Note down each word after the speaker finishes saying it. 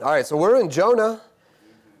All right, so we're in Jonah.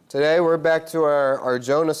 Today we're back to our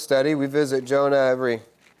Jonah study. We visit Jonah every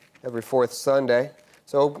fourth Sunday.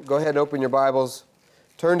 So go ahead and open your Bibles.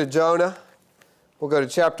 Turn to Jonah. We'll go to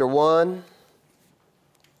chapter 1.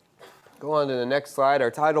 Go on to the next slide. Our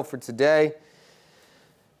title for today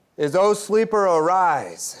is, O Sleeper,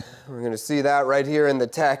 Arise. We're going to see that right here in the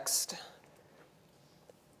text.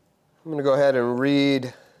 I'm going to go ahead and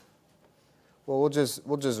read. Well,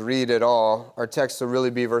 we'll just read it all. Our text will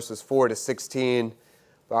really be verses 4 to 16,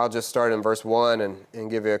 but I'll just start in verse 1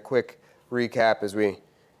 and give you a quick recap as we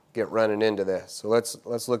get running into this. So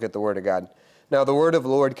let's look at the Word of God. Now the word of the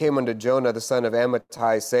Lord came unto Jonah the son of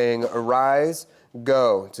Amittai, saying, Arise,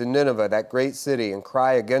 go to Nineveh, that great city, and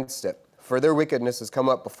cry against it, for their wickedness has come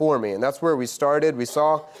up before me. And that's where we started. We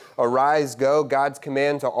saw arise, go, God's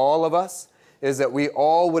command to all of us is that we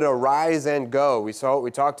all would arise and go. We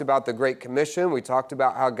talked about the Great Commission. We talked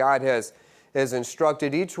about how God has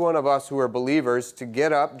instructed each one of us who are believers to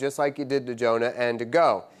get up, just like he did to Jonah, and to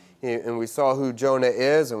go. And we saw who Jonah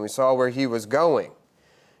is, and we saw where he was going.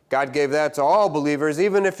 God gave that to all believers,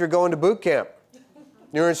 even if you're going to boot camp.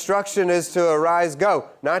 Your instruction is to arise, go,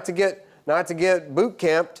 not to get boot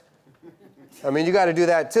camped. I mean, you got to do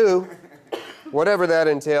that too, whatever that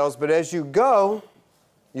entails. But as you go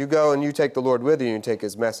and you take the Lord with you and you take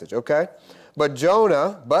his message, okay? But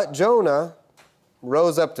Jonah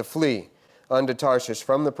rose up to flee unto Tarshish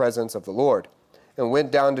from the presence of the Lord, and went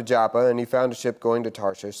down to Joppa, and he found a ship going to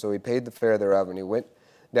Tarshish, so he paid the fare thereof, and he went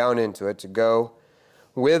down into it to go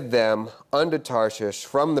with them unto Tarshish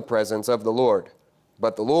from the presence of the Lord.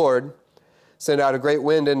 But the Lord sent out a great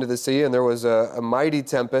wind into the sea, and there was a mighty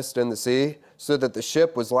tempest in the sea, so that the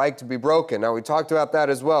ship was like to be broken. Now, we talked about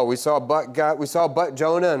that as well. We saw but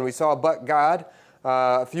Jonah, and we saw but God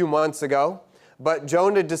a few months ago. But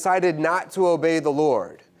Jonah decided not to obey the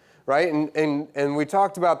Lord, right? And we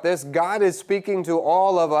talked about this. God is speaking to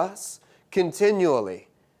all of us continually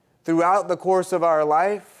throughout the course of our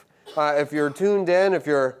life. If you're tuned in, if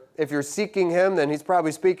you're seeking him, then he's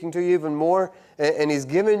probably speaking to you even more. And he's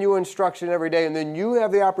giving you instruction every day, and then you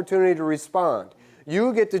have the opportunity to respond.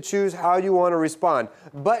 You get to choose how you want to respond.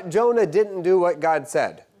 But Jonah didn't do what God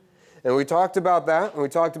said. And we talked about that. And we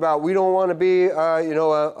talked about we don't want to be,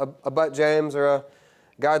 a but James or a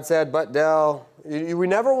God said, but Dell. We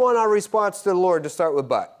never want our response to the Lord to start with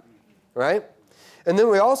but. Right? And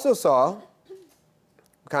then we also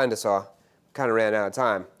kind of ran out of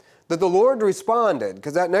time, that the Lord responded.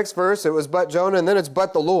 Because that next verse, it was but Jonah, and then it's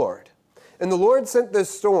but the Lord. And the Lord sent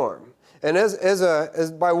this storm. And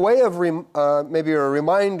as by way of maybe a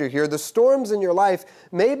reminder here, the storms in your life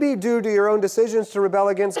may be due to your own decisions to rebel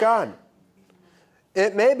against God.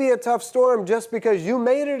 It may be a tough storm just because you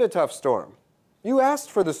made it a tough storm. You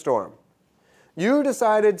asked for the storm. You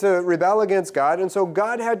decided to rebel against God, and so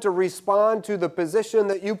God had to respond to the position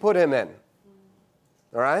that you put him in.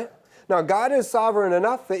 All right? Now, God is sovereign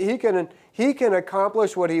enough that he can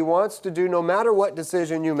accomplish what he wants to do no matter what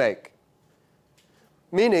decision you make.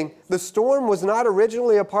 Meaning, the storm was not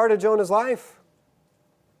originally a part of Jonah's life.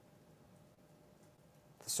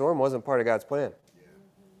 The storm wasn't part of God's plan.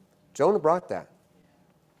 Jonah brought that.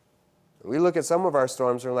 We look at some of our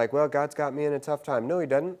storms and we're like, well, God's got me in a tough time. No, he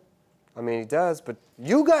doesn't. I mean, he does, but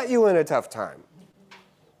you got you in a tough time.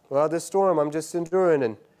 Well, this storm, I'm just enduring.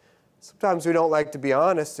 And sometimes we don't like to be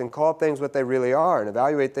honest and call things what they really are and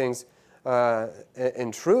evaluate things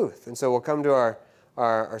in truth. And so we'll come to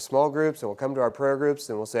our small groups, and we'll come to our prayer groups,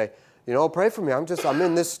 and we'll say, pray for me. I'm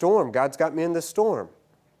in this storm. God's got me in this storm.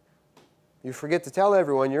 You forget to tell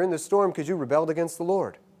everyone you're in this storm because you rebelled against the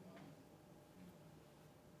Lord.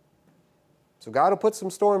 So God will put some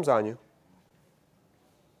storms on you,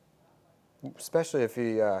 especially if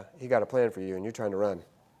he got a plan for you and you're trying to run.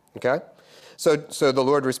 Okay? So the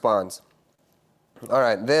Lord responds. All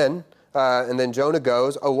right, then, and then Jonah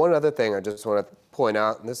goes. Oh, one other thing I just want to point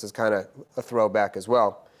out, and this is kind of a throwback as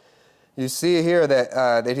well. You see here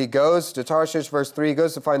that he goes to Tarshish, verse 3, he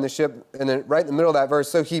goes to find the ship, and then right in the middle of that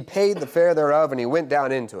verse, so he paid the fare thereof, and he went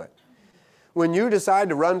down into it. When you decide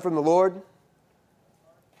to run from the Lord,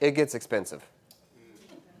 it gets expensive.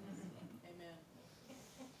 Amen.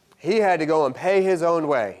 He had to go and pay his own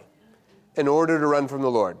way in order to run from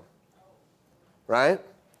the Lord. Right?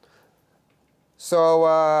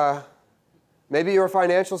 So maybe your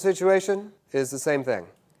financial situation is the same thing.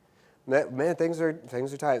 Man, things are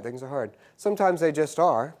tight, things are hard. Sometimes they just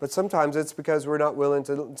are, but sometimes it's because we're not willing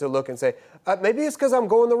to look and say, maybe it's because I'm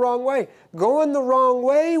going the wrong way. Going the wrong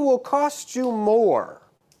way will cost you more.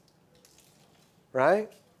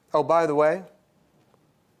 Right? Oh, by the way,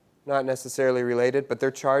 not necessarily related, but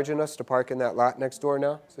they're charging us to park in that lot next door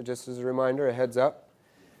now. So just as a reminder, a heads up.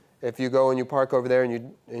 if you go and you park over there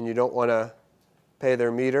and you don't want to pay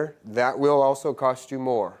their meter, that will also cost you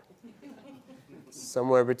more.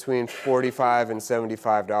 Somewhere between $45 and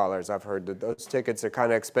 $75. I've heard that those tickets are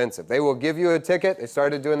kind of expensive. They will give you a ticket. They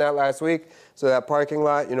started doing that last week. So that parking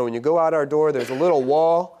lot, when you go out our door, there's a little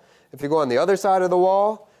wall. If you go on the other side of the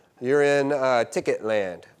wall, you're in ticket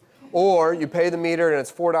land. Or you pay the meter and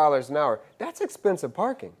it's $4 an hour. That's expensive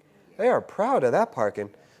parking. They are proud of that parking.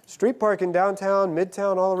 Street parking downtown,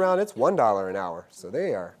 midtown, all around, it's $1 an hour. So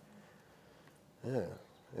they are, yeah.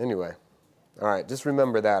 Anyway, all right, just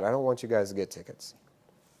remember that. I don't want you guys to get tickets.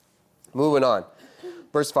 Moving on.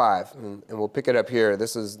 Verse 5, and we'll pick it up here.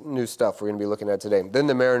 This is new stuff we're going to be looking at today. Then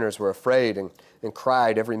the mariners were afraid and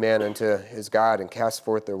cried every man unto his God and cast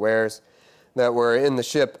forth their wares that were in the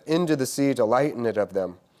ship into the sea to lighten it of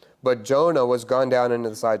them. But Jonah was gone down into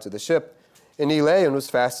the sides of the ship, and he lay and was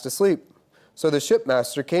fast asleep. So the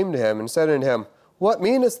shipmaster came to him and said unto him, What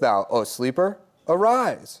meanest thou, O sleeper?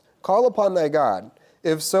 Arise, call upon thy God,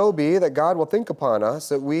 if so be that God will think upon us,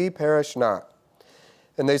 that we perish not.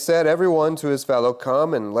 And they said, every one to his fellow,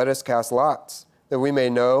 Come and let us cast lots, that we may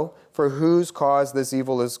know for whose cause this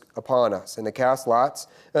evil is upon us. And they cast lots,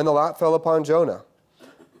 and the lot fell upon Jonah.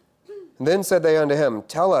 And then said they unto him,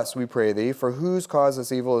 Tell us, we pray thee, for whose cause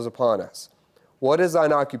this evil is upon us. What is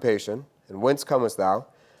thine occupation, and whence comest thou?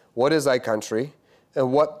 What is thy country,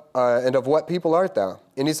 and of what people art thou?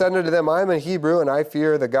 And he said unto them, I am a Hebrew, and I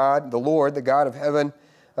fear the Lord, the God of heaven,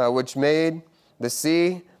 which made the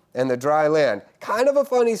sea and the dry land. Kind of a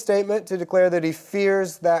funny statement to declare that he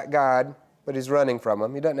fears that God, but he's running from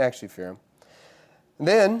him. He doesn't actually fear him.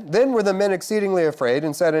 Then were the men exceedingly afraid,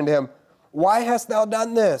 and said unto him, Why hast thou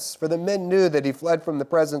done this? For the men knew that he fled from the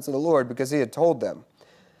presence of the Lord, because he had told them.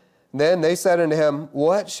 Then they said unto him,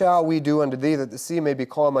 What shall we do unto thee, that the sea may be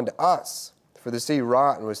calm unto us? For the sea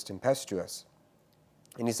wrought and was tempestuous.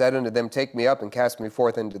 And he said unto them, Take me up and cast me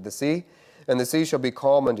forth into the sea, and the sea shall be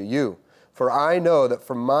calm unto you. For I know that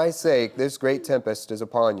for my sake this great tempest is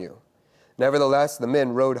upon you. Nevertheless, the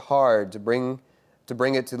men rowed hard to bring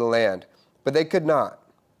it to the land, but they could not,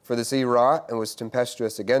 for the sea wrought and was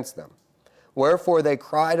tempestuous against them. Wherefore they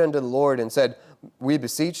cried unto the Lord and said, We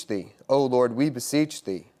beseech thee, O Lord, we beseech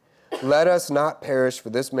thee. Let us not perish for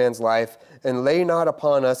this man's life, and lay not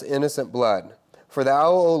upon us innocent blood. For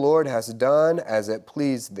thou, O Lord, hast done as it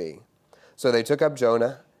pleased thee. So they took up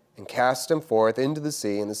Jonah, and cast him forth into the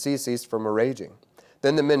sea, and the sea ceased from a raging.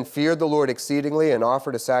 Then the men feared the Lord exceedingly, and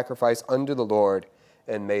offered a sacrifice unto the Lord,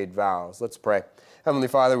 and made vows. Let's pray. Heavenly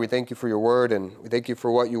Father, we thank you for your word, and we thank you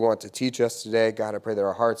for what you want to teach us today. God, I pray that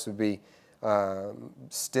our hearts would be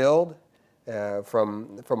stilled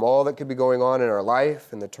from all that could be going on in our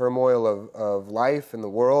life, and the turmoil of life in the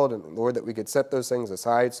world, and Lord, that we could set those things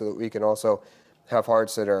aside so that we can also have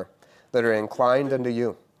hearts that are inclined unto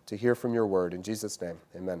you, to hear from your word. In Jesus' name,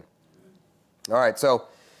 amen. All right, so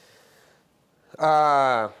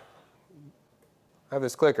I have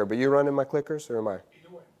this clicker, but you running my clickers, or am I? Either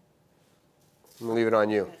way. I'm going to leave it on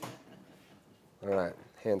you. All right,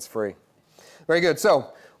 hands free. Very good.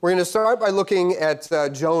 So we're going to start by looking at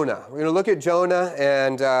Jonah. We're going to look at Jonah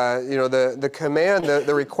and the command,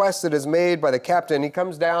 the request that is made by the captain. He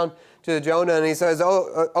comes down to Jonah and he says,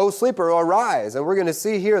 "Oh, sleeper, arise." And we're going to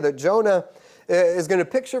see here that Jonah is going to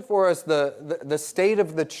picture for us the state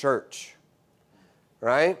of the church,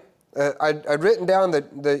 right? I'd written down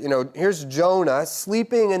that here's Jonah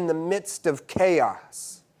sleeping in the midst of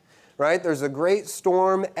chaos, right? There's a great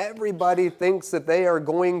storm. Everybody thinks that they are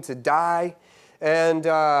going to die, and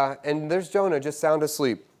there's Jonah just sound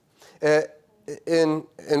asleep. In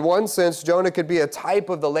one sense, Jonah could be a type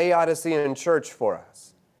of the Laodicean church for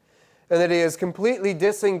us, and that he is completely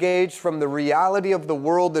disengaged from the reality of the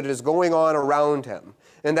world that is going on around him.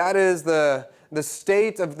 And that is the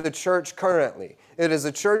state of the church currently. It is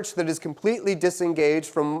a church that is completely disengaged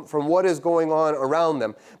from what is going on around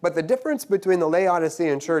them. But the difference between the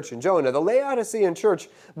Laodicean church and Jonah, the Laodicean church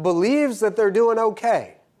believes that they're doing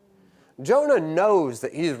okay. Jonah knows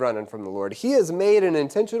that he's running from the Lord. He has made an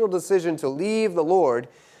intentional decision to leave the Lord.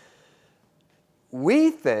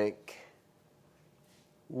 We think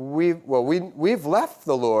we've left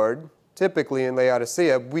the Lord, typically in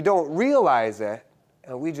Laodicea. We don't realize it,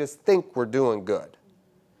 and we just think we're doing good.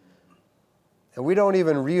 And we don't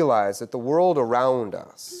even realize that the world around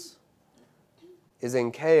us is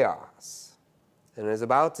in chaos and is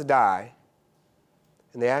about to die,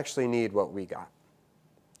 and they actually need what we got.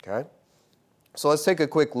 Okay? So let's take a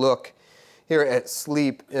quick look here at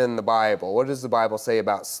sleep in the Bible. What does the Bible say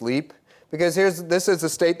about sleep? Because this is the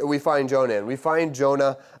state that we find Jonah in. We find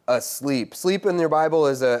Jonah asleep. Sleep in your Bible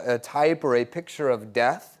is a type or a picture of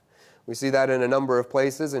death. We see that in a number of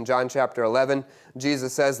places. In John chapter 11,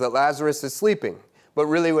 Jesus says that Lazarus is sleeping. But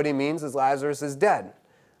really what he means is Lazarus is dead.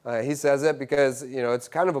 He says it because, it's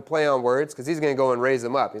kind of a play on words because he's going to go and raise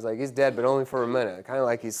him up. He's like, he's dead, but only for a minute. Kind of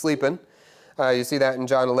like he's sleeping. You see that in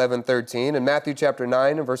John 11:13. In Matthew chapter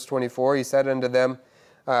 9 and verse 24, he said unto them,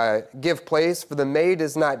 give place, for the maid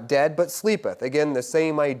is not dead, but sleepeth. Again, the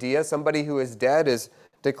same idea. Somebody who is dead is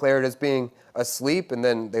declared as being asleep, and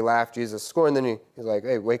then they laugh Jesus scorn. Then he's like,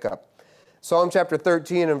 hey, wake up. Psalm chapter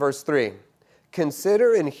 13 and verse 3.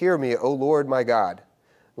 Consider and hear me, O Lord my God.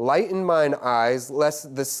 Lighten mine eyes, lest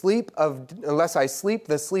I sleep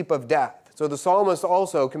the sleep of death. So the psalmist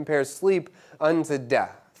also compares sleep unto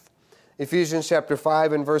death. Ephesians chapter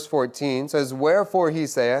 5 and verse 14 says, wherefore he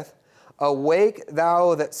saith, awake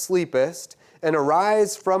thou that sleepest, and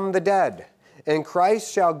arise from the dead, and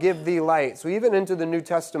Christ shall give thee light. So even into the New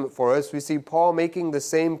Testament for us, we see Paul making the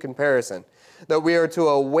same comparison, that we are to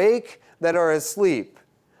awake that are asleep.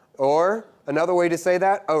 Or, another way to say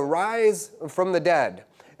that, arise from the dead.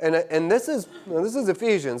 And this is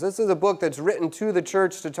Ephesians. This is a book that's written to the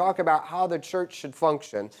church to talk about how the church should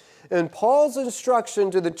function. And Paul's instruction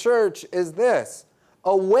to the church is this: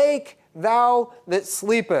 awake thou that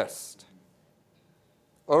sleepest.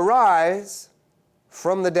 Arise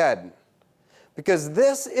from the dead. Because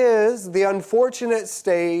this is the unfortunate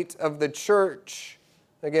state of the church,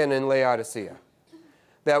 again, in Laodicea.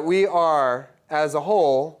 That we are, as a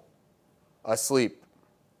whole, asleep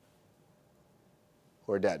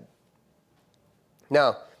or dead.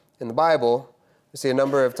 Now, in the Bible, we see a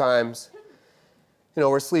number of times,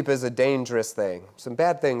 where sleep is a dangerous thing. Some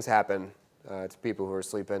bad things happen to people who are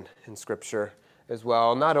sleeping in Scripture as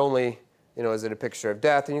well. Not only, is it a picture of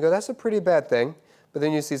death, and you go, that's a pretty bad thing, but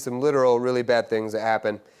then you see some literal, really bad things that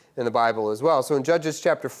happen in the Bible as well. So in Judges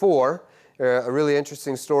chapter 4, a really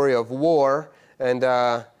interesting story of war, and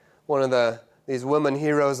one of these women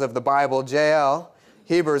heroes of the Bible, Jael,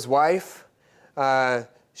 Heber's wife,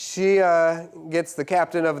 she gets the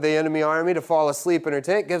captain of the enemy army to fall asleep in her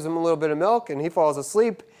tent, gives him a little bit of milk, and he falls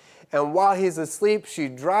asleep. And while he's asleep, she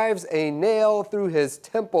drives a nail through his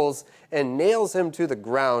temples and nails him to the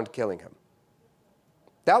ground, killing him.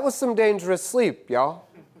 That was some dangerous sleep, y'all.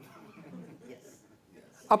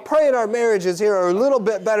 I pray our marriages here are a little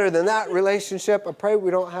bit better than that relationship. I pray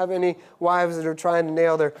we don't have any wives that are trying to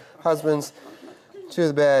nail their husbands to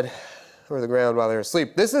the bed or the ground while they're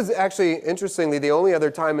asleep. This is actually, interestingly, the only other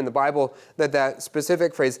time in the Bible that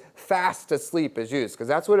specific phrase, fast asleep, is used, because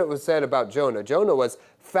that's what it was said about Jonah. Jonah was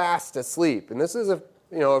fast asleep. And this is a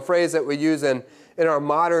phrase that we use in our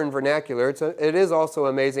modern vernacular. It is also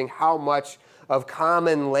amazing how much of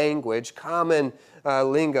common language, common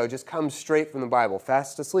lingo just comes straight from the Bible.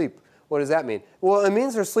 Fast asleep. What does that mean? Well, it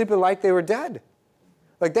means they're sleeping like they were dead.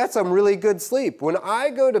 Like, that's some really good sleep. When I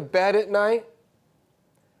go to bed at night,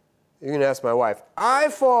 you can ask my wife, I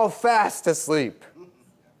fall fast asleep.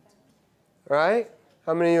 Right?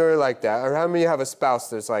 How many of you are like that? Or how many of you have a spouse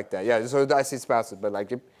that's like that? Yeah, so I see spouses, but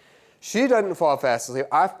like, she doesn't fall fast asleep.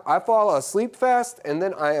 I fall asleep fast, and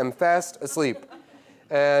then I am fast asleep.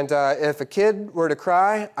 And if a kid were to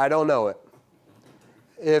cry, I don't know it.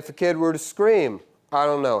 If a kid were to scream, I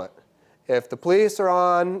don't know it. If the police are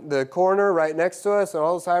on the corner right next to us and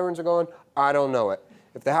all the sirens are going, I don't know it.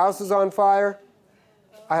 If the house is on fire,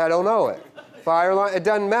 I don't know it. Fire line, it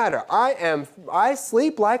doesn't matter. I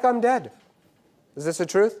sleep like I'm dead. Is this the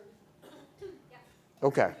truth?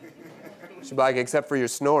 Okay. She'd be like, except for your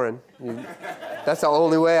snoring. That's the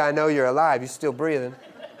only way I know you're alive. You're still breathing.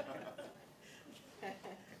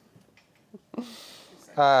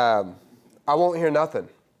 I won't hear nothing.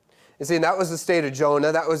 You see, that was the state of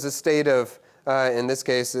Jonah. That was the state of, in this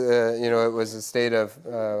case, it was the state of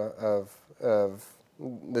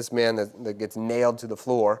this man that gets nailed to the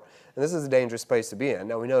floor. And this is a dangerous place to be in.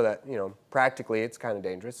 Now, we know that, practically it's kind of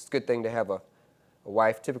dangerous. It's a good thing to have a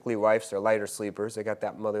wife. Typically, wives are lighter sleepers. They got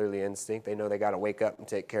that motherly instinct. They know they got to wake up and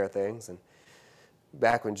take care of things. And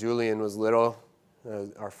back when Julian was little,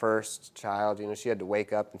 our first child, she had to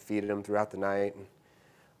wake up and feed him throughout the night. And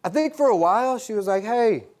I think for a while, she was like,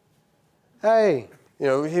 hey. He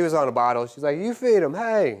was on a bottle. She's like, you feed him,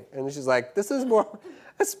 hey. And she's like, this is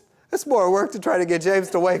more work to try to get James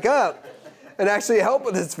to wake up and actually help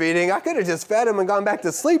with his feeding. I could have just fed him and gone back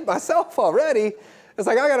to sleep myself already. It's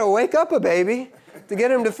like, I got to wake up a baby to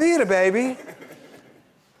get him to feed a baby.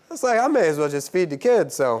 It's like, I may as well just feed the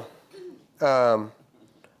kids. So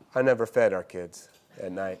I never fed our kids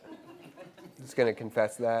at night. I'm just going to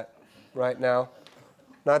confess that right now.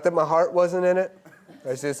 Not that my heart wasn't in it.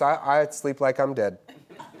 It's just I sleep like I'm dead.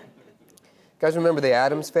 You guys remember the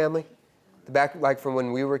Addams family? back like from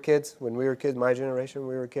when we were kids, my generation, when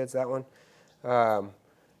we were kids, that one.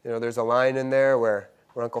 There's a line in there where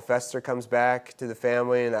Uncle Fester comes back to the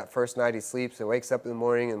family, and that first night he sleeps and wakes up in the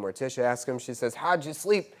morning, and Morticia asks him, she says, how'd you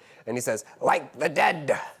sleep? And he says, like the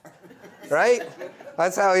dead, right?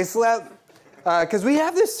 That's how he slept. Because we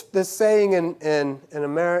have this saying in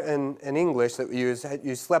English that we use,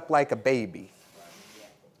 you slept like a baby.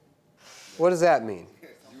 What does that mean?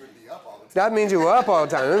 You would be up all the time. That means you were up all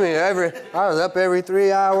the time. I was up every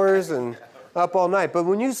 3 hours and up all night. But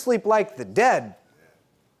when you sleep like the dead,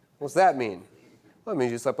 what's that mean? Well, it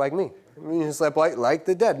means you slept like me. It means you slept like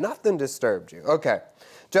the dead. Nothing disturbed you. Okay.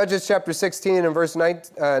 Judges chapter 16 and verse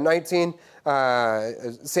 19.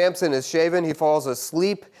 Samson is shaven. He falls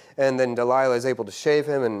asleep. And then Delilah is able to shave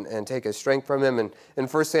him and take his strength from him. And in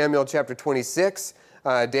 1 Samuel chapter 26,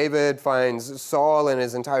 David finds Saul and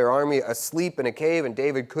his entire army asleep in a cave. And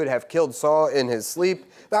David could have killed Saul in his sleep.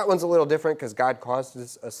 That one's a little different because God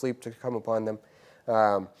caused a sleep to come upon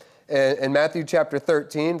them. In Matthew chapter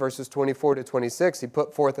 13, verses 24 to 26, he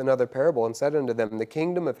put forth another parable and said unto them, the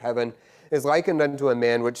kingdom of heaven is likened unto a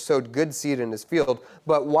man which sowed good seed in his field.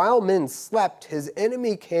 But while men slept, his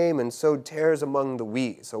enemy came and sowed tares among the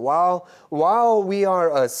wheat. So while we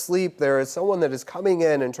are asleep, there is someone that is coming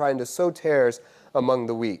in and trying to sow tares among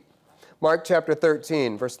the wheat. Mark chapter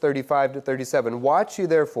 13, verse 35 to 37. Watch ye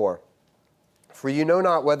therefore, for you know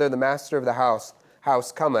not whether the master of the house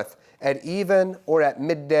cometh at even or at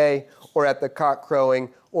midday or at the cock crowing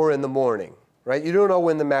or in the morning. Right? You don't know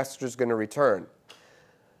when the master is going to return.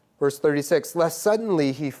 Verse 36, lest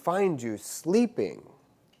suddenly he find you sleeping.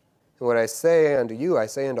 And what I say unto you, I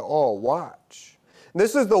say unto all, watch.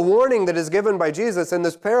 This is the warning that is given by Jesus in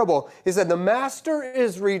this parable. He said, the master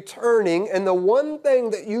is returning, and the one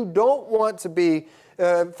thing that you don't want to be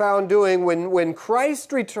found doing when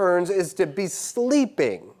Christ returns is to be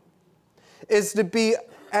sleeping. Is to be,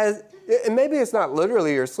 and maybe it's not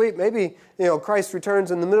literally your sleep. Maybe, Christ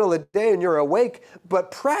returns in the middle of the day and you're awake,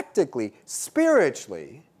 but practically,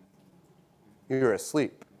 spiritually, you're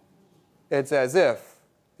asleep. It's as if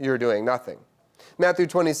you're doing nothing. Matthew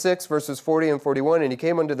 26, verses 40 and 41, and he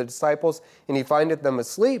came unto the disciples, and he findeth them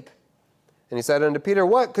asleep. And he said unto Peter,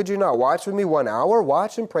 what, could you not watch with me 1 hour?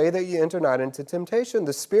 Watch and pray that ye enter not into temptation.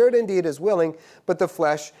 The spirit indeed is willing, but the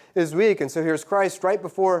flesh is weak. And so here's Christ right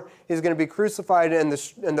before he's going to be crucified, and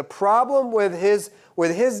the problem with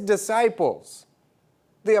his disciples,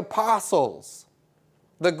 the apostles,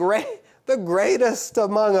 the greatest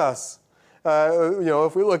among us.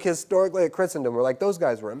 If we look historically at Christendom, we're like, those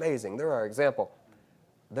guys were amazing. They're our example.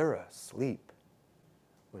 They're asleep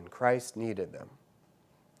when Christ needed them.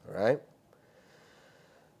 All right?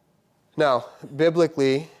 Now,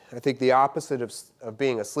 biblically, I think the opposite of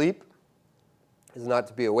being asleep is not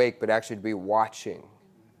to be awake, but actually to be watching.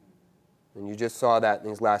 And you just saw that in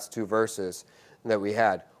these last two verses that we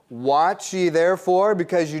had. Watch ye therefore,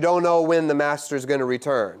 because you don't know when the master is going to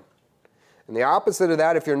return. And the opposite of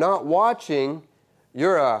that, if you're not watching,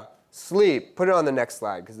 you're asleep. Put it on the next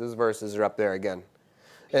slide, because those verses are up there again.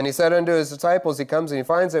 And he said unto his disciples, he comes and he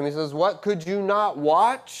finds them. He says, what, could you not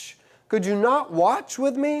watch? Could you not watch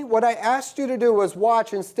with me? What I asked you to do was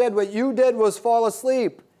watch. Instead, what you did was fall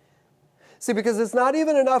asleep. See, because it's not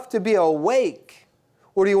even enough to be awake.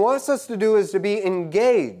 What he wants us to do is to be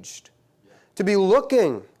engaged, to be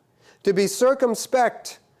looking, to be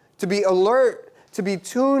circumspect, to be alert, to be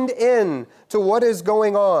tuned in to what is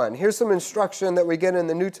going on. Here's some instruction that we get in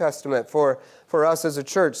the New Testament for us as a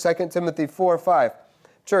church. 2 Timothy 4:5.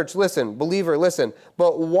 Church, listen. Believer, listen.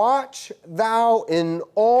 But watch thou in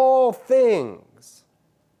all things.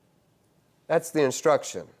 That's the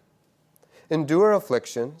instruction. Endure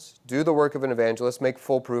afflictions. Do the work of an evangelist. Make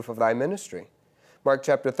full proof of thy ministry. Mark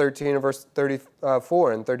chapter 13 and verse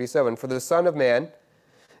 34 and 37. For the Son of Man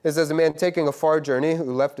is as a man taking a far journey,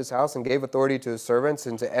 who left his house and gave authority to his servants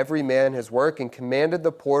and to every man his work, and commanded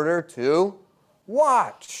the porter to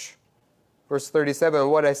watch. Verse 37, and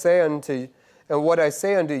what I say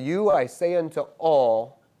unto you, I say unto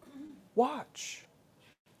all, watch.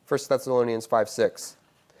 1 Thessalonians 5:6.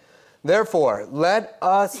 Therefore, let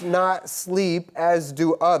us not sleep as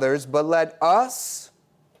do others, but let us,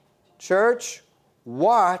 church,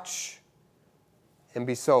 watch and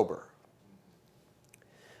be sober.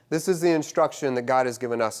 This is the instruction that God has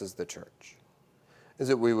given us as the church, is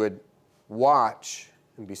that we would watch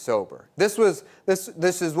and be sober. This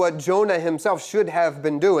is what Jonah himself should have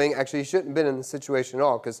been doing. Actually, he shouldn't have been in the situation at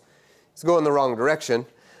all, because he's going the wrong direction.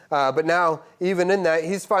 But now, even in that,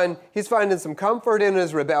 he's finding some comfort in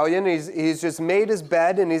his rebellion. He's just made his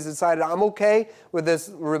bed, and he's decided, I'm okay with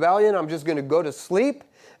this rebellion. I'm just going to go to sleep.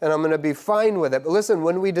 and I'm going to be fine with it. But listen,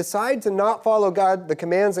 when we decide to not follow God, the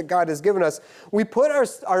commands that God has given us, we put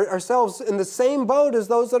ourselves in the same boat as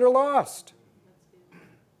those that are lost.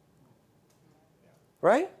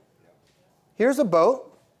 Right? Here's a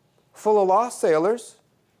boat full of lost sailors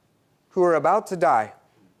who are about to die.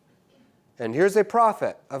 And here's a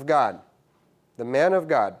prophet of God, the man of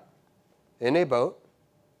God, in a boat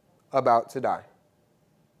about to die.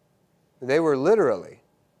 They were literally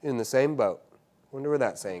in the same boat. Wonder where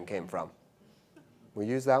that saying came from. We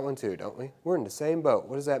use that one too, don't we? We're in the same boat.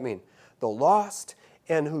 What does that mean? The lost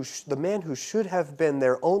and the man who should have been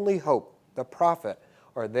their only hope, the prophet,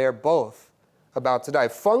 are there both about to die.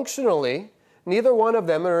 Functionally, neither one of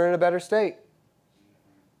them are in a better state.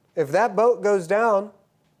 If that boat goes down,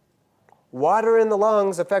 water in the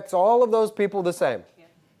lungs affects all of those people the same.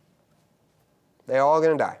 They're all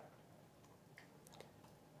going to die.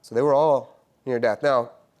 So they were all near death.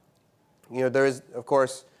 Now, there is, of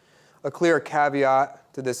course, a clear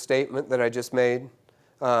caveat to this statement that I just made.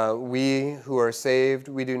 We who are saved,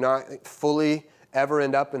 we do not fully ever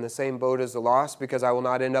end up in the same boat as the lost, because I will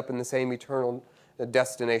not end up in the same eternal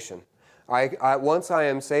destination. Once I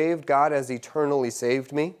am saved, God has eternally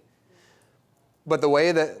saved me. But the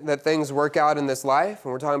way that things work out in this life,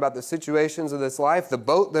 and we're talking about the situations of this life, the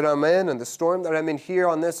boat that I'm in and the storm that I'm in here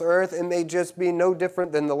on this earth, it may just be no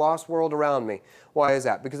different than the lost world around me. Why is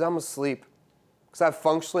that? Because I'm asleep. Because I've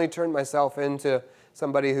functionally turned myself into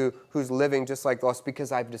somebody who's living just like lost,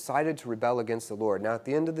 because I've decided to rebel against the Lord. Now, at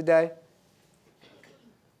the end of the day,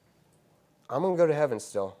 I'm going to go to heaven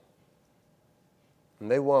still. And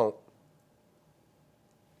they won't.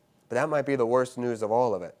 But that might be the worst news of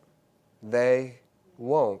all of it. They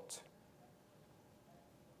won't.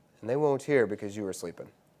 And they won't hear because you were sleeping.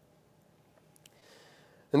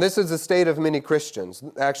 And this is the state of many Christians,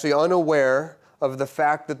 actually unaware of the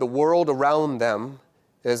fact that the world around them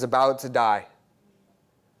is about to die.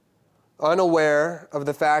 Unaware of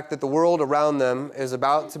the fact that the world around them is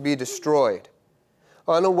about to be destroyed.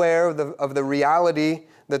 Unaware of the reality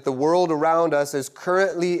that the world around us is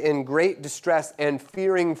currently in great distress and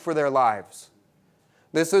fearing for their lives.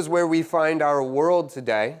 This is where we find our world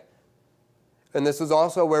today, and this is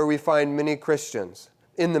also where we find many Christians.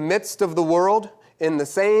 In the midst of the world, in the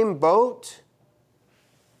same boat,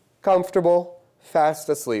 comfortable, fast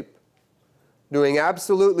asleep, doing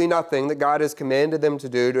absolutely nothing that God has commanded them to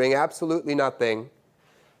do, doing absolutely nothing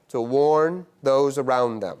to warn those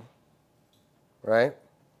around them. Right?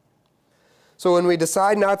 So when we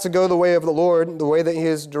decide not to go the way of the Lord, the way that He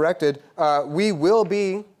has directed, we will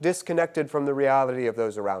be disconnected from the reality of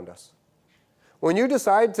those around us. When you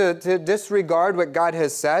decide to disregard what God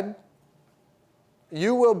has said,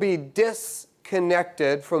 you will be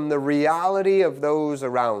disconnected from the reality of those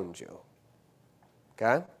around you.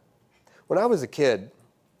 Okay? When I was a kid,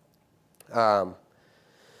 my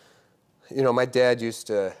dad used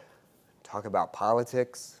to talk about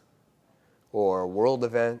politics or world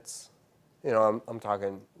events. I'm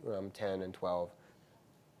talking when I'm 10 and 12.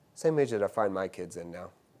 Same age that I find my kids in now.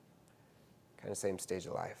 Kind of same stage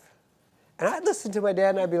of life. And I'd listen to my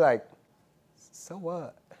dad and I'd be like, so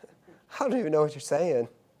what? I don't even know what you're saying.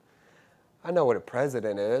 I know what a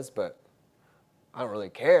president is, but I don't really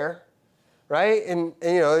care. Right? And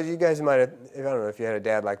you guys might have, I don't know if you had a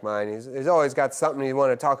dad like mine, he's always got something you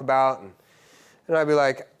want to talk about. And I'd be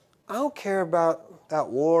like, I don't care about that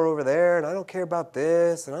war over there, and I don't care about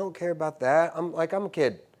this, and I don't care about that. I'm a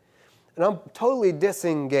kid. And I'm totally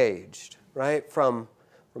disengaged, right, from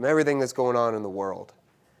everything that's going on in the world.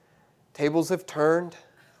 Tables have turned.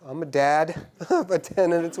 I'm a dad of a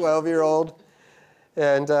 10 and a 12-year-old.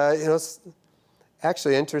 And,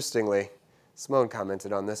 actually, interestingly, Simone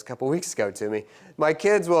commented on this a couple weeks ago to me. My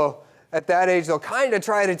kids will, at that age, they'll kind of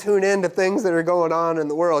try to tune in to things that are going on in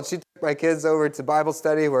the world. She took my kids over to Bible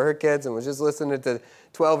study where her kids and was just listening to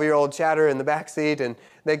 12-year-old chatter in the back seat, and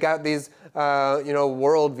they got these,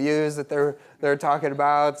 world views that they're talking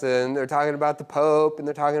about, and they're talking about the Pope, and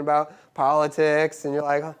they're talking about politics, and you're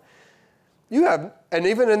like, and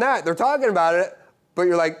even in that, they're talking about it, but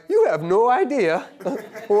you're like, you have no idea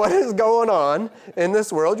what is going on in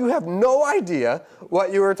this world. You have no idea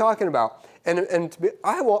what you were talking about. And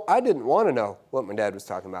I didn't want to know what my dad was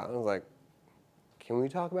talking about. I was like, can we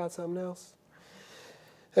talk about something else?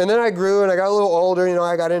 And then I grew and I got a little older.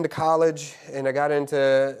 I got into college, and I got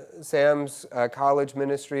into Sam's college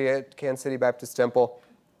ministry at Kansas City Baptist Temple.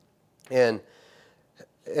 And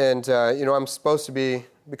I'm supposed to be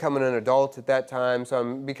becoming an adult at that time, so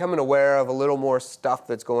I'm becoming aware of a little more stuff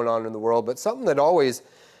that's going on in the world. But something that always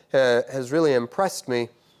has really impressed me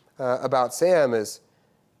about Sam is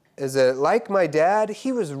is that, like my dad,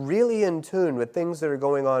 he was really in tune with things that are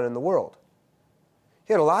going on in the world.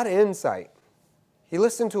 He had a lot of insight. He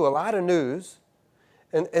listened to a lot of news,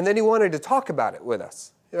 and then he wanted to talk about it with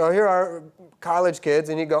us. You know, here are college kids,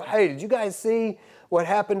 and he'd go, hey, did you guys see what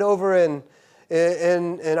happened over in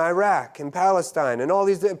Iraq and Palestine and all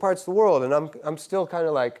these different parts of the world? And I'm still kind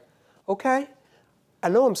of like, okay, I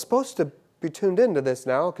know I'm supposed to be tuned into this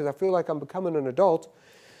now because I feel like I'm becoming an adult,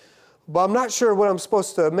 but I'm not sure what I'm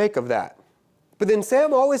supposed to make of that. But then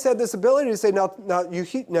Sam always had this ability to say, now you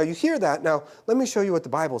hear that, now let me show you what the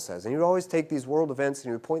Bible says. And he would always take these world events and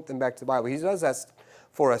he would point them back to the Bible. He does that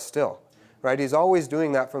for us still, right? He's always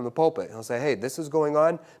doing that from the pulpit. He'll say, hey, this is going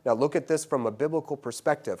on. Now look at this from a biblical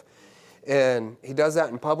perspective. And he does that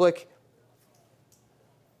in public.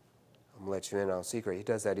 I'm going to let you in on a secret. He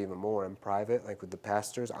does that even more in private, like with the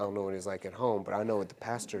pastors. I don't know what he's like at home, but I know with the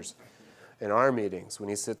pastors in our meetings, when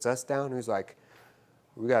he sits us down, he's like,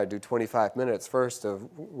 we got to do 25 minutes first of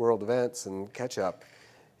world events and catch up.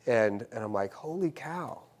 And I'm like, holy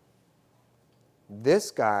cow.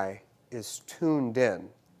 This guy is tuned in.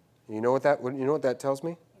 You know what that tells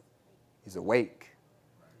me? He's awake.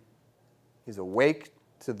 He's awake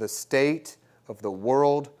to the state of the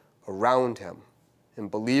world around him.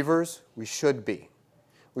 And believers, we should be.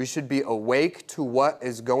 We should be awake to what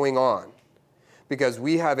is going on. Because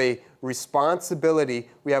we have a responsibility,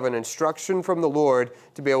 we have an instruction from the Lord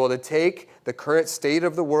to be able to take the current state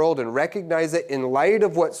of the world and recognize it in light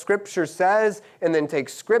of what Scripture says, and then take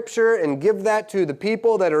Scripture and give that to the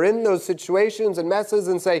people that are in those situations and messes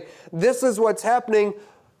and say, this is what's happening,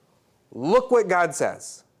 look what God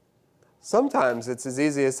says. Sometimes it's as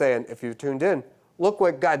easy as saying, if you've tuned in, look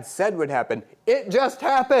what God said would happen. It just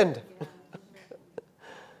happened.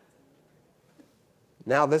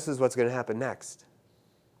 Now this is what's going to happen next.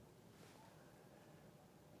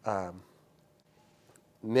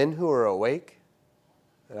 Men who are awake,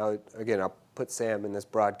 and I'll put Sam in this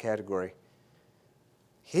broad category.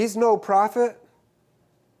 He's no prophet,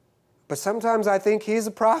 but sometimes I think he's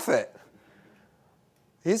a prophet.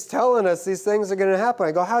 He's telling us these things are going to happen.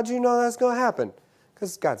 I go, how'd you know that's going to happen?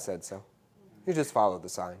 Because God said so. You just follow the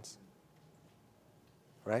signs.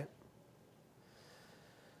 Right?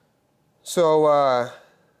 So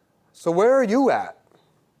where are you at,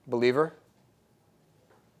 believer?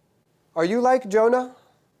 Are you like Jonah?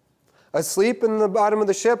 Asleep in the bottom of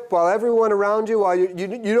the ship while everyone around you, while you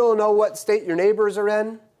don't know what state your neighbors are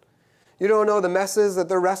in? You don't know the messes that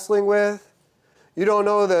they're wrestling with? You don't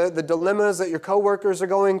know the dilemmas that your coworkers are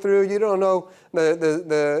going through? You don't know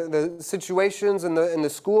the situations in the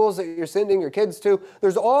schools that you're sending your kids to?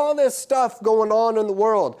 There's all this stuff going on in the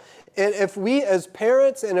world. And if we as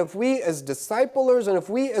parents and if we as disciplers and if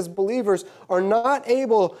we as believers are not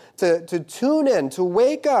able to tune in, to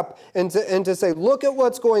wake up and to say, look at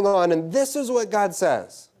what's going on and this is what God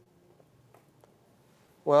says,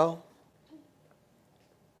 well,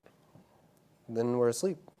 then we're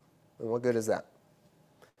asleep. And what good is that?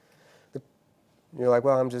 You're like,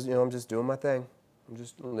 well, I'm just doing my thing. I'm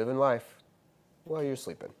just living life. Well, you're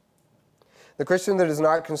sleeping. The Christian that is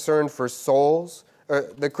not concerned for souls,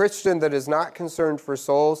 the Christian that is not concerned for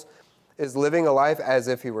souls is living a life as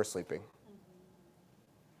if he were sleeping.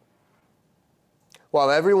 While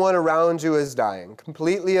everyone around you is dying,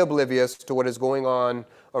 completely oblivious to what is going on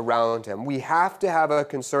around him. We have to have a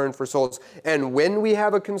concern for souls. And when we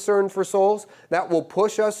have a concern for souls, that will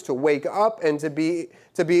push us to wake up and to be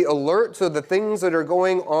alert to the things that are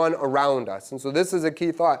going on around us. And so this is a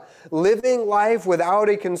key thought. Living life without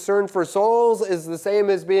a concern for souls is the same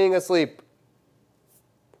as being asleep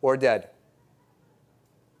or dead.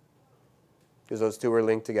 Because those two are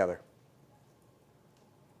linked together.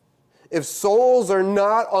 If souls are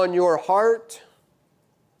not on your heart,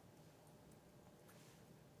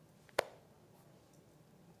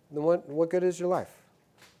 then what good is your life?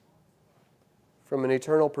 From an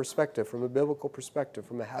eternal perspective, from a biblical perspective,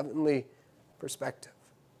 from a heavenly perspective.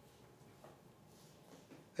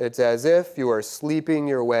 It's as if you are sleeping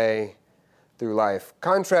your way through life.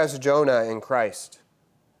 Contrast Jonah and Christ.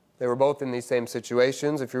 They were both in these same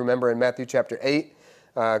situations. If you remember in Matthew chapter 8,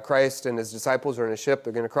 Christ and his disciples are in a ship.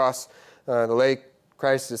 They're going to cross the lake.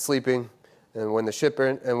 Christ is sleeping. And when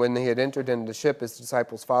he had entered into the ship, his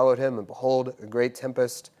disciples followed him. And behold, a great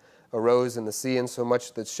tempest arose in the sea, and so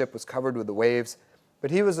much that the ship was covered with the waves.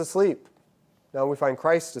 But he was asleep. Now we find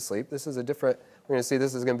Christ asleep. We're going to see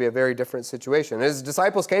this is going to be a very different situation. And his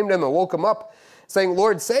disciples came to him and woke him up, saying,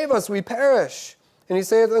 Lord, save us, we perish. And he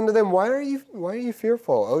saith unto them, Why are you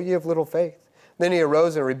fearful, O ye of little faith? Then he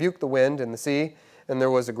arose and rebuked the wind and the sea, and there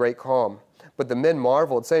was a great calm. But the men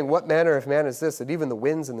marveled, saying, what manner of man is this, that even the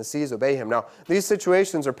winds and the seas obey him? Now, these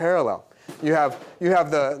situations are parallel. You have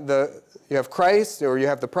Christ, or you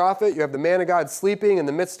have the prophet, you have the man of God sleeping in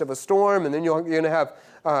the midst of a storm, and then you're going to have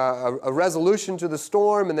a resolution to the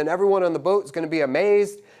storm, and then everyone on the boat is going to be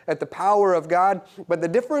amazed at the power of God. But the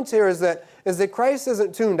difference here is that Christ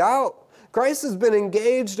isn't tuned out. Christ has been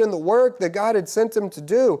engaged in the work that God had sent him to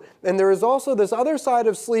do. And there is also this other side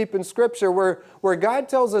of sleep in Scripture where God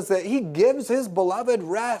tells us that he gives his beloved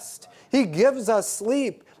rest. He gives us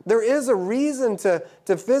sleep. There is a reason to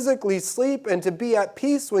physically sleep and to be at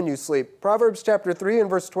peace when you sleep. Proverbs chapter 3 and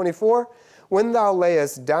verse 24, when thou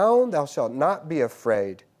layest down, thou shalt not be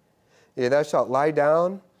afraid. Yea, thou shalt lie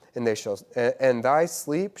down, and thy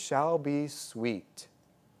sleep shall be sweet.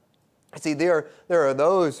 See, there are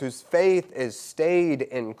those whose faith is stayed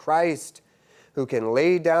in Christ, who can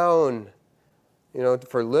lay down,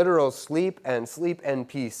 for literal sleep and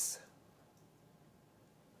peace.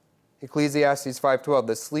 Ecclesiastes 5:12,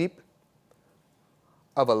 the sleep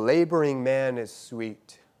of a laboring man is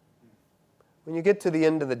sweet. When you get to the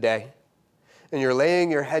end of the day and you're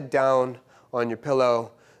laying your head down on your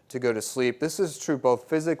pillow to go to sleep, this is true both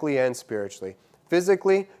physically and spiritually.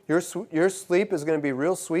 Physically, your sleep is going to be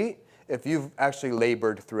real sweet if you've actually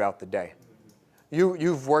labored throughout the day.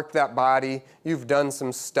 You've worked that body, you've done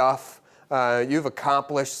some stuff, you've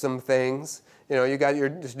accomplished some things. You got your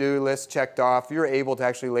to-do list checked off. You're able to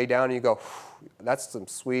actually lay down and you go, that's some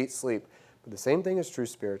sweet sleep. But the same thing is true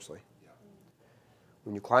spiritually.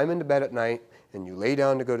 When you climb into bed at night and you lay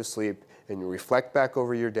down to go to sleep and you reflect back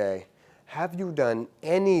over your day, have you done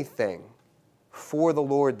anything for the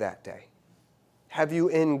Lord that day? Have you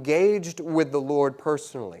engaged with the Lord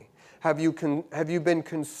personally? Have you been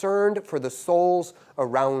concerned for the souls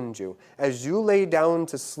around you? As you lay down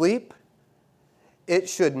to sleep, it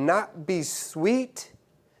should not be sweet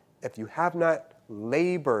if you have not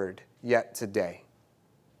labored yet today.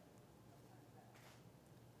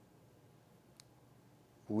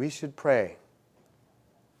 We should pray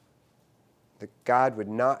that God would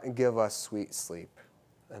not give us sweet sleep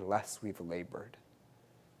unless we've labored.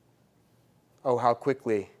 Oh, how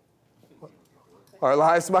quickly our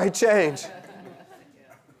lives might change.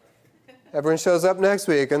 Everyone shows up next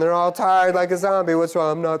week and they're all tired like a zombie. What's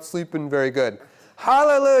wrong? I'm not sleeping very good.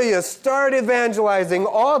 Hallelujah. Start evangelizing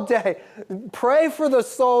all day. Pray for the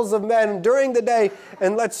souls of men during the day,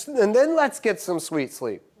 and then let's get some sweet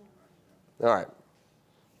sleep. All right.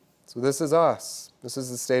 So this is us. This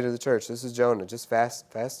is the state of the church. This is Jonah, just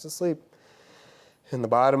fast asleep in the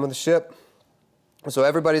bottom of the ship. So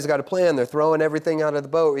everybody's got a plan. They're throwing everything out of the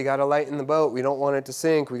boat. We got to lighten the boat. We don't want it to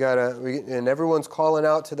sink. And everyone's calling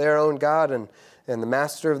out to their own God. And the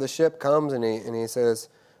master of the ship comes and he says,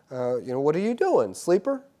 what are you doing,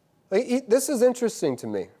 sleeper? This is interesting to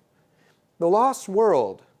me. The lost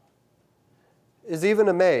world is even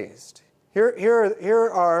amazed.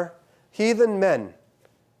 Here are heathen men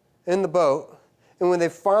in the boat, and when they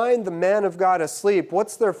find the man of God asleep,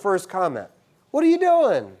 what's their first comment? What are you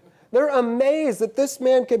doing? They're amazed that this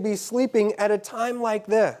man could be sleeping at a time like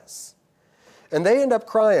this. And they end up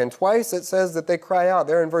crying. Twice it says that they cry out.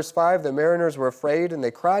 There in verse 5, the mariners were afraid and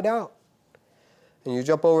they cried out. And you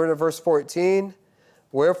jump over to verse 14.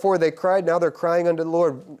 Wherefore they cried, now they're crying unto the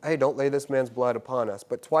Lord, hey, don't lay this man's blood upon us.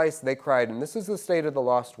 But twice they cried, and this is the state of the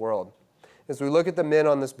lost world. As we look at the men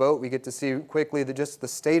on this boat, we get to see quickly just the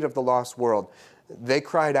state of the lost world. They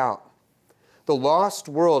cried out. The lost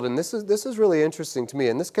world, and this is really interesting to me.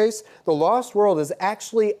 In this case, the lost world is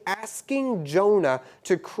actually asking Jonah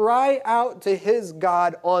to cry out to his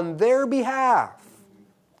God on their behalf.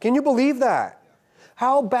 Can you believe that?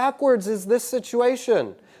 How backwards is this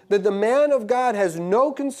situation? That the man of God has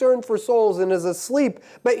no concern for souls and is asleep,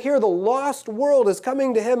 but here the lost world is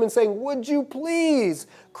coming to him and saying, would you please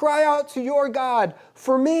cry out to your God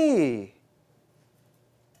for me?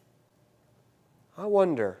 I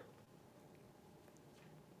wonder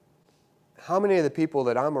how many of the people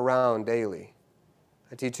that I'm around daily,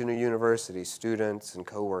 I teach in a university, students and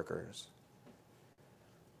coworkers,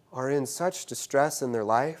 are in such distress in their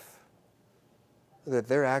life that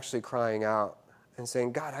they're actually crying out and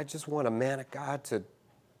saying, God, I just want a man of God to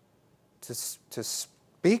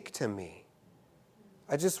speak to me.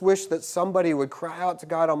 I just wish that somebody would cry out to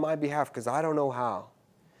God on my behalf because I don't know how.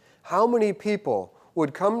 How many people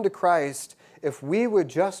would come to Christ if we would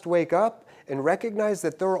just wake up and recognize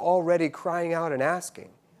that they're already crying out and asking?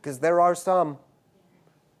 Because there are some.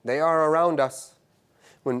 They are around us.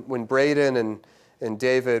 When Braden and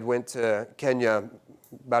David went to Kenya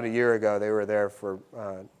about a year ago, they were there for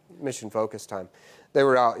mission focus time. They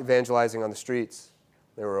were out evangelizing on the streets.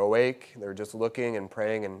 They were awake. They were just looking and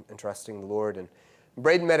praying and trusting the Lord. And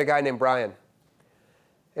Braden met a guy named Brian.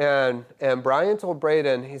 And Brian told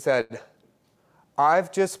Braden, he said,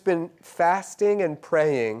 I've just been fasting and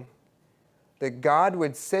praying that God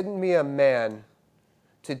would send me a man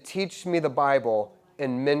to teach me the Bible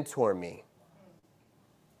and mentor me.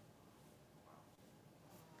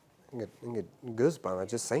 I get goosebumps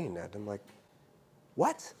just saying that. I'm like,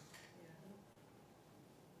 what?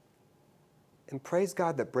 And praise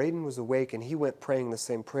God that Braden was awake and he went praying the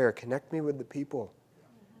same prayer, connect me with the people.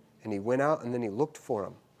 And he went out and then he looked for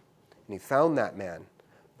him. And he found that man.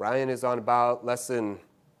 Brian is on about lesson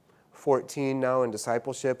 14 now in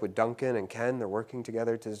discipleship with Duncan and Ken. They're working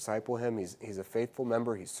together to disciple him. He's a faithful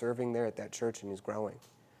member. He's serving there at that church and he's growing.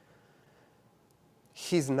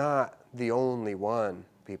 He's not the only one,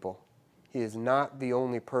 people. He is not the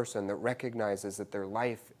only person that recognizes that their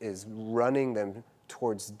life is running them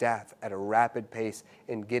towards death at a rapid pace,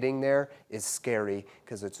 and getting there is scary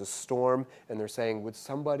because it's a storm, and they're saying, would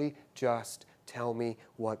somebody just tell me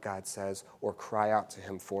what God says or cry out to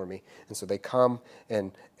him for me? And so they come,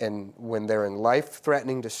 and when they're in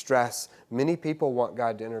life-threatening distress, many people want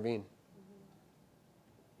God to intervene.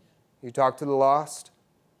 You talk to the lost,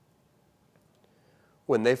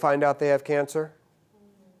 when they find out they have cancer.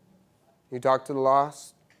 You talk to the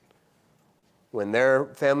lost, when their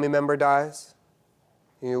family member dies.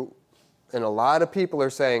 And a lot of people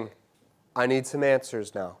are saying, I need some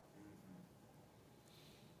answers now.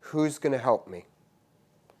 Who's going to help me?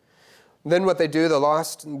 Then what they do,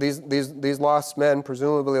 these lost men,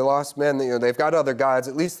 presumably lost men, they've got other gods,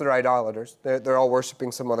 at least they're idolaters. They're all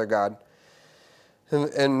worshiping some other god.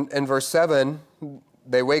 And verse 7,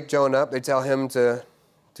 they wake Jonah up, they tell him to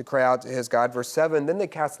cry out to his God. Verse 7, then they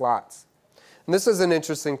cast lots. And this is an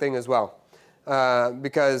interesting thing as well.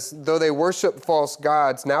 Because though they worship false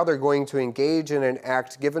gods, now they're going to engage in an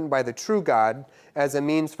act given by the true God as a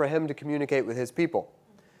means for him to communicate with his people.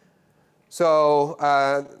 So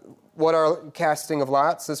what are casting of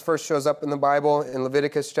lots? This first shows up in the Bible in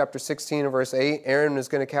Leviticus chapter 16 and verse 8. Aaron is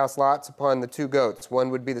going to cast lots upon the two goats.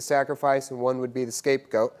 One would be the sacrifice and one would be the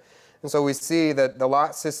scapegoat. And so we see that the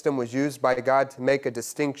lot system was used by God to make a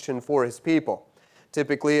distinction for his people.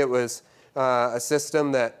 Typically it was a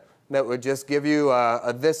system that would just give you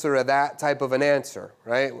a this or a that type of an answer,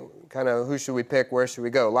 right? Kind of who should we pick, where should we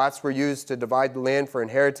go? Lots were used to divide the land for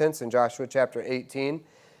inheritance in Joshua chapter 18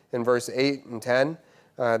 in verse 8 and 10.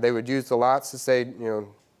 They would use the lots to say,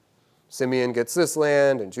 Simeon gets this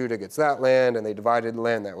land and Judah gets that land, and they divided the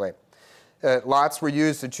land that way. Lots were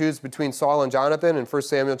used to choose between Saul and Jonathan in 1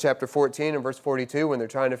 Samuel chapter 14 and verse 42 when they're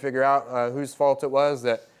trying to figure out whose fault it was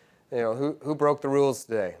that, who broke the rules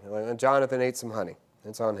today. Like, Jonathan ate some honey.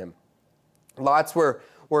 It's on him. Lots were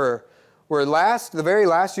the very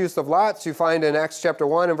last use of lots you find in Acts chapter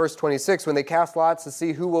 1 and verse 26 when they cast lots to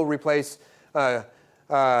see who will replace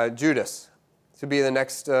Judas to be the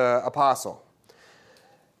next apostle.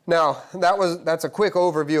 Now, that's a quick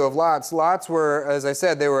overview of lots. Lots were, as I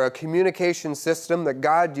said, they were a communication system that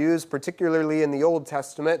God used, particularly in the Old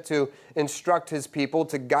Testament, to instruct his people,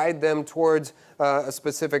 to guide them towards a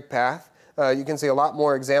specific path. You can see a lot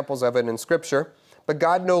more examples of it in Scripture. But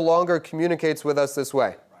God no longer communicates with us this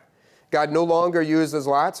way. God no longer uses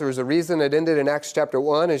lots. There was a reason it ended in Acts chapter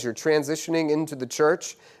 1 as you're transitioning into the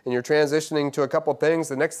church and you're transitioning to a couple things.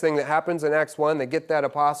 The next thing that happens in Acts 1, they get that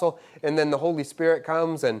apostle, and then the Holy Spirit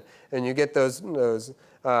comes and you get those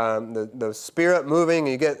Spirit moving.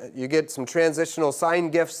 You get some transitional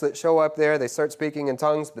sign gifts that show up there. They start speaking in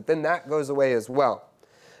tongues, but then that goes away as well.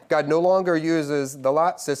 God no longer uses the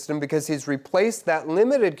lot system because he's replaced that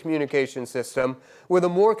limited communication system with a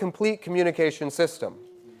more complete communication system.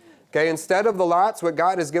 Okay, instead of the lots, what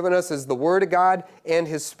God has given us is the Word of God and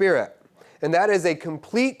his Spirit. And that is a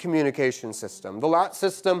complete communication system. The lot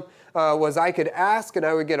system was I could ask and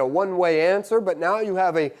I would get a one-way answer, but now you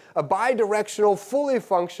have a bi-directional, fully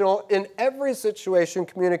functional, in every situation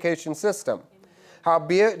communication system.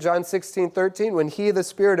 Howbeit, John 16:13, when he, the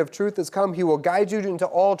Spirit of truth, has come, he will guide you into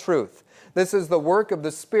all truth. This is the work of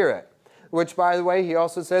the Spirit, which, by the way, he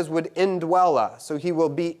also says would indwell us. So he will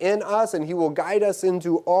be in us and he will guide us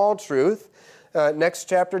into all truth. Next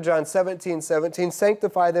chapter, John 17:17,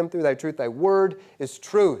 sanctify them through thy truth. Thy word is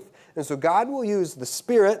truth. And so God will use the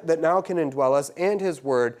Spirit that now can indwell us and his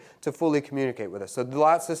word to fully communicate with us. So the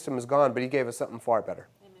lot system is gone, but he gave us something far better.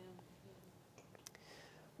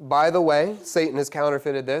 By the way, Satan has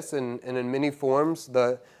counterfeited this, and in many forms,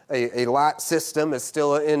 a lot system is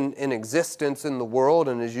still in existence in the world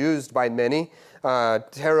and is used by many.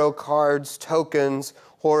 Tarot cards, tokens,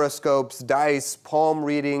 horoscopes, dice, palm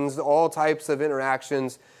readings, all types of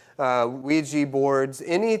interactions Ouija boards,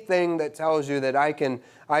 anything that tells you that I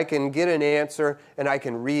can get an answer and I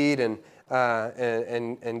can read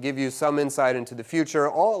and give you some insight into the future.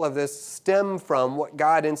 All of this stem from what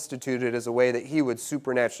God instituted as a way that he would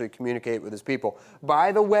supernaturally communicate with his people.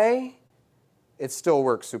 By the way, it still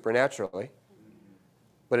works supernaturally,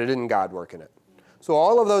 but it didn't God work in it. So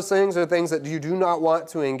all of those things are things that you do not want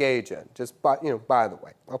to engage in. Just by the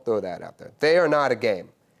way, I'll throw that out there. They are not a game,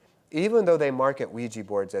 even though they market Ouija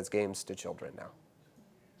boards as games to children now.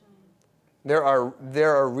 There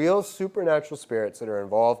are real supernatural spirits that are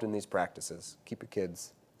involved in these practices. Keep your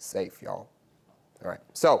kids safe, y'all. All right.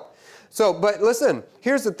 So, but listen,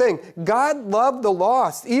 here's the thing. God loved the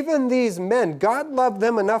lost. Even these men, God loved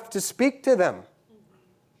them enough to speak to them.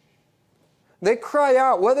 They cry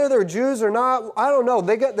out, whether they're Jews or not, I don't know.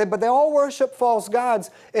 But they all worship false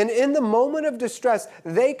gods. And in the moment of distress,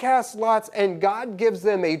 they cast lots, and God gives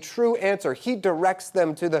them a true answer. He directs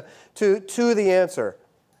them to the answer.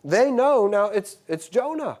 They know now it's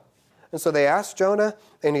Jonah. And so they ask Jonah,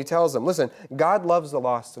 and he tells them, listen, God loves the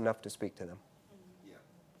lost enough to speak to them. Yeah.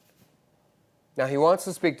 Now, he wants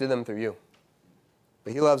to speak to them through you.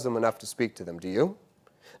 But he loves them enough to speak to them. Do you?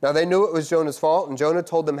 Now, they knew it was Jonah's fault, and Jonah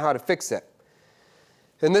told them how to fix it.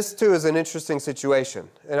 And this, too, is an interesting situation,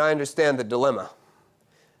 and I understand the dilemma.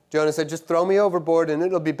 Jonah said, just throw me overboard and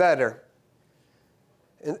it'll be better.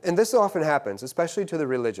 And this often happens, especially to the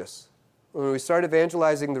religious. When we start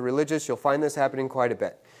evangelizing the religious, you'll find this happening quite a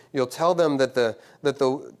bit. You'll tell them that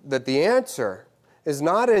the answer is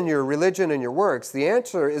not in your religion and your works. The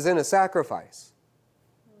answer is in a sacrifice.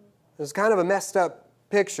 It's kind of a messed up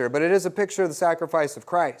picture, but it is a picture of the sacrifice of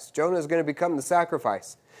Christ. Jonah is going to become the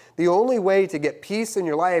sacrifice. The only way to get peace in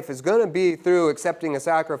your life is going to be through accepting a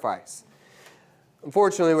sacrifice.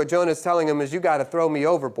 Unfortunately, what Jonah is telling them is, you got to throw me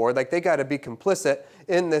overboard. Like, they got to be complicit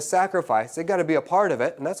in this sacrifice. They got to be a part of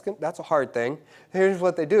it, and that's a hard thing. Here's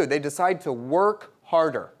what they do. They decide to work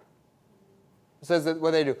harder. It says that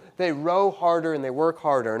what they do. They row harder and they work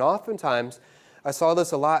harder. And oftentimes, I saw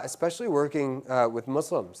this a lot, especially working with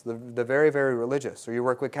Muslims, the very, very religious, or you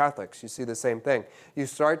work with Catholics, you see the same thing. You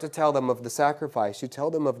start to tell them of the sacrifice, you tell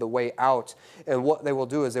them of the way out, and what they will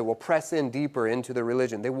do is they will press in deeper into the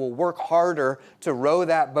religion. They will work harder to row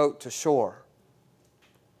that boat to shore.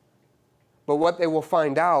 But what they will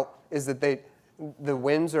find out is that the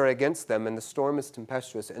winds are against them and the storm is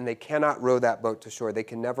tempestuous, and they cannot row that boat to shore. They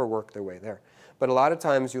can never work their way there. But a lot of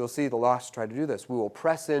times you'll see the lost try to do this. We will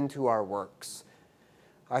press into our works.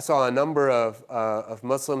 I saw a number of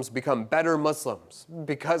Muslims become better Muslims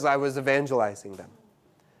because I was evangelizing them,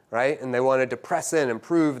 right? And they wanted to press in and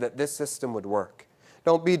prove that this system would work.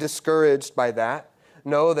 Don't be discouraged by that.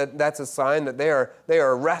 Know that that's a sign that they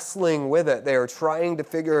are wrestling with it. They are trying to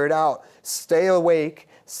figure it out. Stay awake,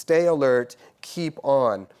 stay alert, keep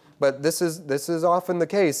on. But this is often the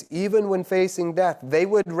case. Even when facing death, they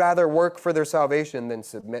would rather work for their salvation than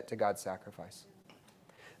submit to God's sacrifice.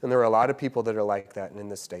 And there are a lot of people that are like that in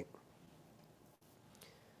this state.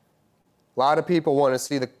 A lot of people want to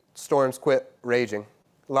see the storms quit raging.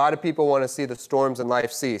 A lot of people want to see the storms in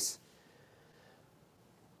life cease.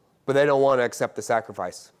 But they don't want to accept the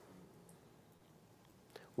sacrifice.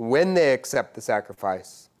 When they accept the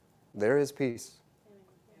sacrifice, there is peace.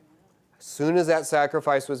 As soon as that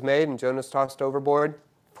sacrifice was made and Jonah's tossed overboard,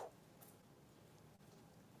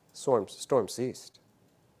 storm ceased.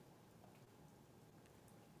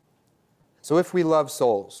 So if we love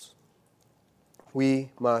souls, we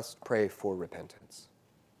must pray for repentance.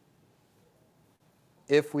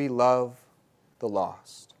 If we love the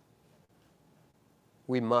lost,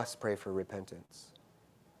 we must pray for repentance.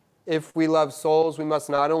 If we love souls, we must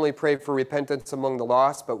not only pray for repentance among the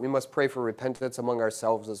lost, but we must pray for repentance among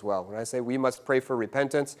ourselves as well. When I say we must pray for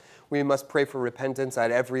repentance, we must pray for repentance at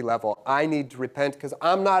every level. I need to repent because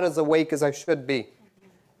I'm not as awake as I should be.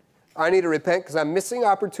 I need to repent because I'm missing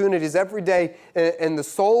opportunities every day, and the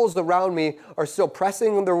souls around me are still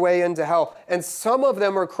pressing their way into hell. And some of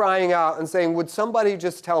them are crying out and saying, would somebody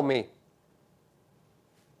just tell me?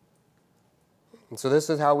 And so this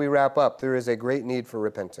is how we wrap up. There is a great need for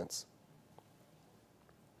repentance.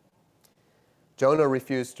 Jonah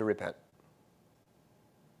refused to repent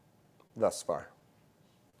thus far.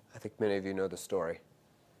 I think many of you know the story.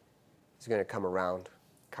 He's going to come around,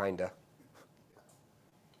 kinda.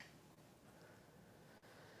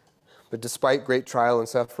 But despite great trial and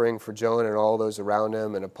suffering for Jonah and all those around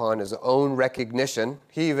him, and upon his own recognition,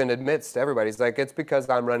 he even admits to everybody, he's like, it's because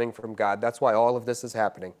I'm running from God. That's why all of this is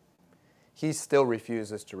happening. He still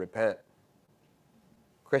refuses to repent.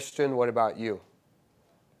 Christian, what about you?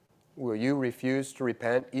 Will you refuse to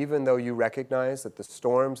repent even though you recognize that the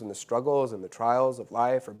storms and the struggles and the trials of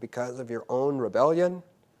life are because of your own rebellion?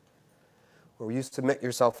 Or will you submit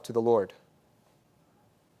yourself to the Lord?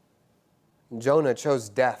 Jonah chose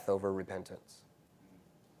death over repentance.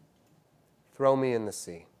 Throw me in the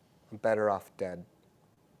sea. I'm better off dead.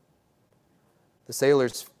 The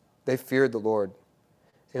sailors, they feared the Lord.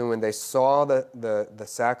 And when they saw the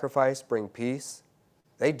sacrifice bring peace,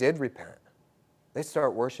 they did repent. They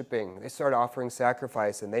start worshiping. They start offering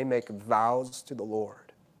sacrifice, and they make vows to the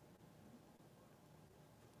Lord.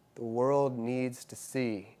 The world needs to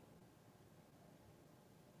see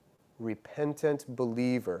repentant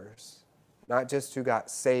believers, not just who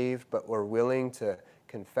got saved, but were willing to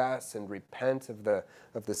confess and repent of the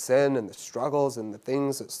sin and the struggles and the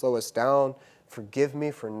things that slow us down. Forgive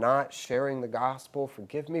me for not sharing the gospel.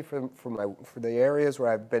 Forgive me for the areas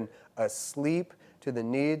where I've been asleep to the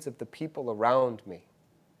needs of the people around me.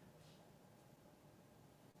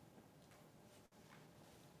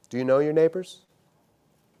 Do you know your neighbors?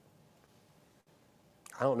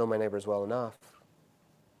 I don't know my neighbors well enough.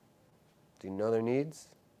 Do you know their needs?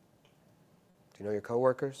 Do you know your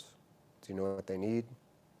coworkers? Do you know what they need?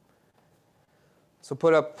 So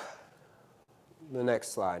put up the next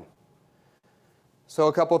slide. So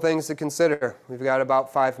a couple things to consider. We've got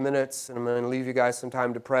about 5 minutes, and I'm going to leave you guys some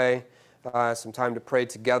time to pray, some time to pray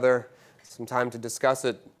together, some time to discuss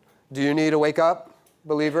it. Do you need to wake up,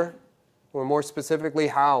 believer? Or more specifically,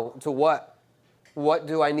 how? To what? What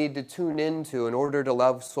do I need to tune into in order to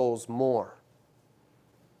love souls more?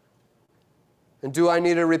 And do I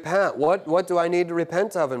need to repent? What do I need to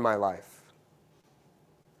repent of in my life?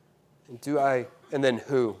 And then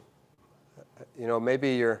who?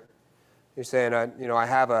 Maybe you're saying, I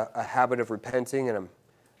have a habit of repenting, and I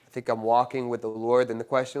think I'm walking with the Lord. Then the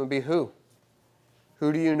question would be, who?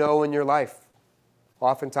 Who do you know in your life?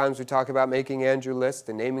 Oftentimes we talk about making Andrew lists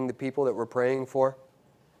and naming the people that we're praying for.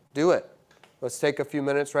 Do it. Let's take a few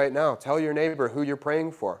minutes right now. Tell your neighbor who you're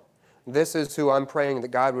praying for. This is who I'm praying that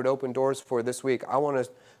God would open doors for this week. I want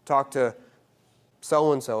to talk to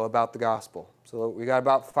so-and-so about the gospel. So we got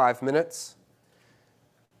about 5 minutes.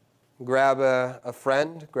 Grab a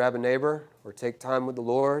friend, grab a neighbor, or take time with the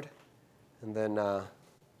Lord. And then,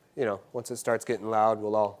 once it starts getting loud,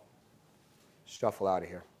 we'll all shuffle out of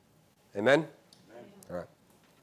here. Amen?